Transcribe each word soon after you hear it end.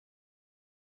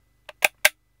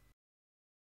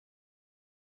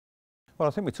Well,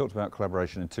 I think we talked about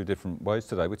collaboration in two different ways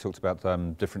today. We talked about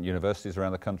different universities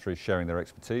around the country sharing their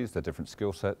expertise, their different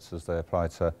skill sets as they apply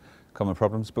to common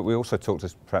problems. But we also talked,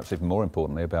 perhaps even more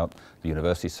importantly, about the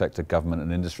university sector, government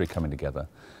and industry coming together.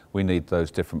 We need those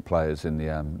different players in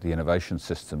the innovation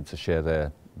system to share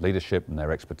their leadership and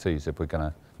their expertise if we're going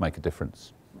to make a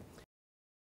difference.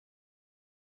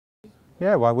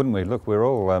 Yeah, why wouldn't we? Look, we're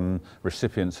all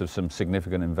recipients of some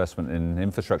significant investment in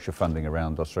infrastructure funding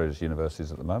around Australia's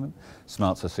universities at the moment.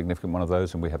 Smart's a significant one of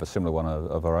those, and we have a similar one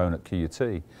of our own at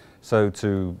QUT. So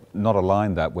to not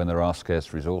align that when there are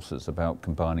scarce resources about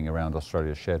combining around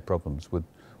Australia's shared problems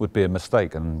would be a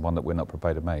mistake, and one that we're not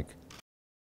prepared to make.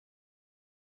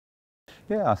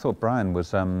 Yeah, I thought Brian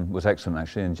was excellent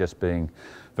actually in just being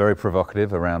very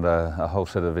provocative around a whole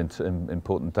set of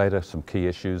important data, some key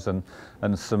issues and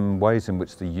some ways in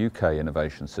which the UK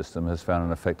innovation system has found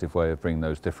an effective way of bringing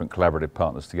those different collaborative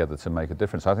partners together to make a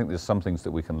difference. I think there's some things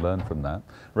that we can learn from that,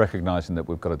 recognising that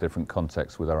we've got a different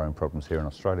context with our own problems here in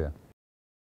Australia.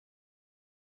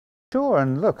 Sure,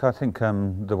 and look, I think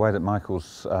the way that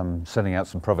Michael's sending out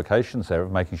some provocations there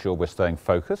of making sure we're staying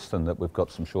focused and that we've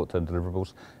got some short-term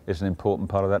deliverables is an important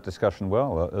part of that discussion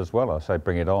as well. I say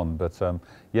bring it on, but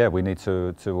yeah, we need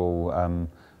to all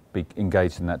be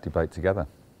engaged in that debate together.